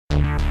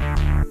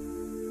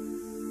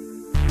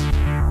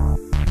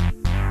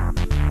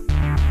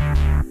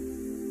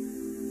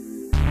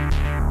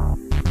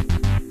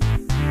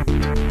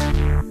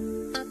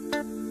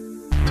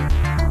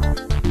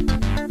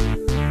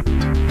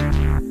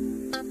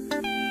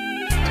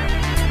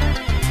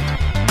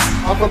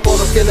from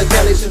Port of Killer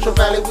Cali, Central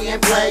Valley, we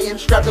ain't playing.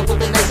 Strapped up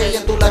with an AK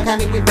and through like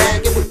honey, we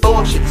bangin'. We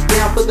throwin' shit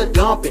down for the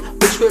dumping.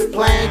 Bitch, quit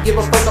playing, give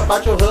a fuck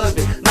about your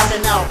husband.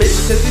 Knocking out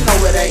bitches cause you know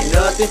it ain't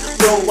nothing.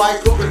 Real white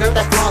cougar, got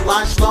that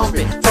Frontline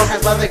slumping. Talking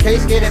by the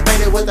case, getting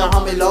painted with the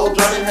homie low.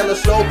 Driving hella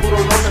slow,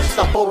 puro roca,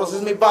 stop photos,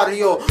 is mi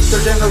barrio.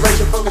 Third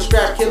generation fucking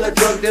scrap killer,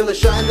 drug dealer.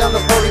 Shutting down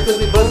the party cause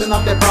we buzzing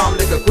off that bomb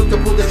nigga. Quick to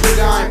pull the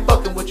trigger, I ain't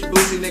fucking with you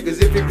boozy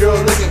niggas. If your girl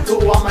looking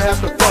cool, I'ma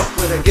have to fuck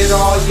with her. Get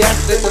all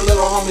yes, let the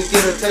little homies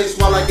get a taste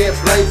while I get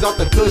blazed off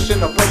the cushion,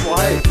 the purple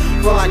haze.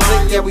 Frontline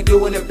click, yeah, we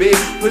doing it big.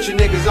 Put your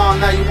niggas on,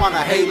 now you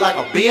wanna hate like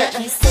a bitch.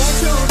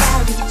 Central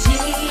Valley G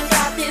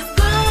got this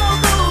girl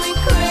going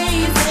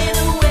crazy.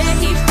 The way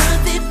he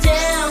puts it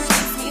down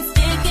keeps me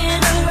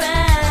sticking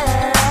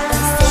around.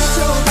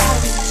 Central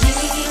Valley G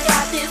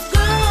got this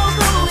girl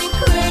going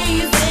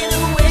crazy.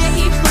 The way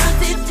he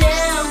puts it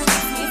down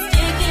keeps me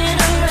sticking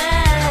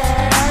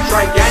around.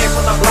 Straight game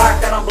from the block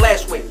that I'm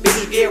blessed with.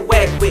 Bitches get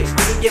wet quick.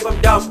 You can give them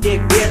dog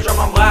stick, bitch, on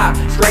my mob.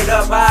 Straight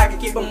up high, I can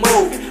keep them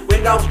moving.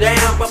 Windows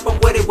down, but I'm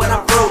with it when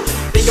I'm cruising.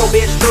 Then your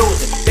bitch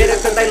cruising, bitter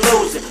cause they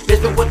losing.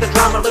 Bitch been with the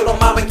drama, little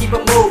mama keep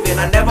it moving.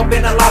 I never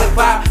been a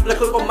lollipop,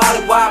 look on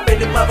Molly Wop.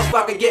 And the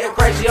motherfucker getting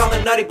crazy on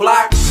the nutty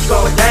block.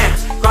 Going down,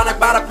 chronic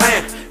by the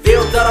pan.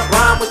 Fields of the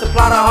bomb, we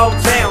supply the whole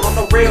town. On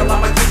the real,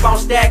 I'ma keep on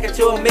stacking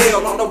to a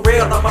meal. On the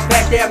real, I'ma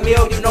pack that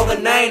meal, you know the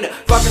name.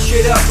 Fucking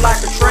shit up like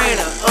a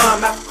trainer,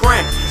 after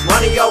crank.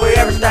 Money over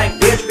everything,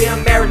 bitch,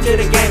 being married to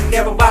the game.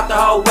 Never bought the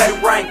whole way to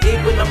rank. Deep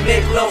in the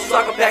mix, little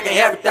sucker packing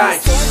everything.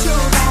 Central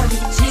Valley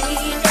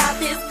G got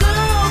this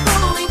girl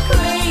going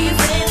crazy.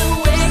 The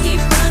way he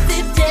puts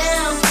it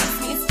down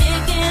keeps me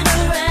sticking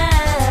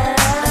around.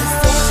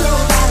 Central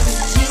Valley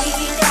G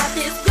got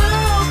this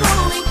girl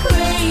going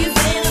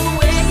crazy. The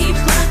way he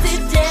puts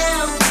it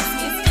down keeps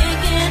me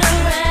sticking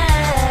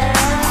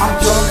around. I'm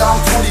young, I'm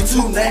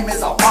 22, name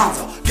is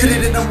Alfonso. Get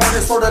it in the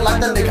morning, sorta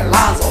like the nigga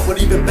Lonzo. But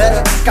even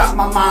better, got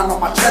my mind on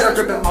my cheddar,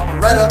 dripping my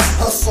Beretta.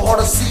 Hustle hard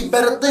to see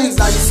better things.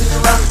 Now you see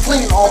me running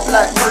clean, all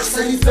black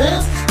Mercedes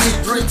Benz.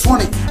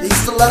 E320,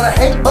 used to let her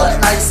hate, but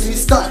now you see me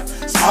stunting,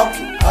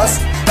 smoking,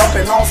 hustling,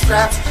 dumping on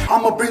straps.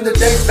 I'ma bring the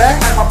days back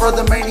like my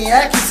brother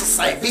Maniac used to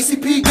say.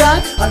 VCP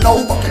gang, I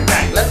know fucking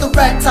gang. Let the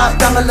rack top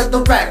down, and let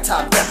the rack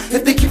top down.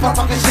 If they keep on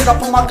talking shit, I'll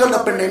put my gun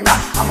up in their mouth.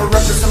 I'ma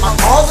represent my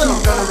cause and I'm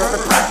gonna rep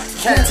it proud.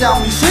 Can't tell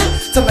me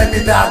shit to make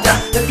me bow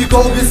down. If you go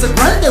against the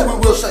grain, then we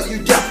will shut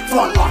you down.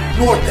 Frontline,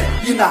 north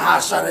end, you know how I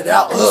shut it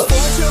out.